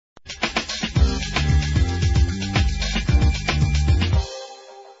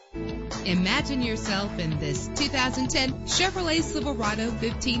Imagine yourself in this 2010 Chevrolet Silverado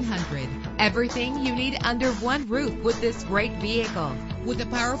 1500. Everything you need under one roof with this great vehicle. With a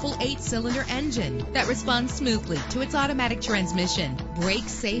powerful 8-cylinder engine that responds smoothly to its automatic transmission. Brake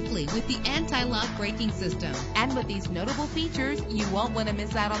safely with the anti-lock braking system. And with these notable features, you won't want to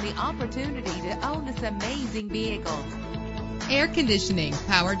miss out on the opportunity to own this amazing vehicle. Air conditioning,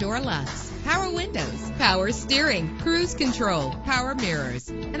 power door locks, power windows, power steering, cruise control, power mirrors,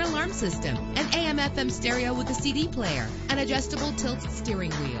 an alarm system, an AM/FM stereo with a CD player, an adjustable tilt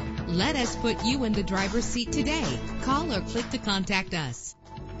steering wheel. Let us put you in the driver's seat today. Call or click to contact us.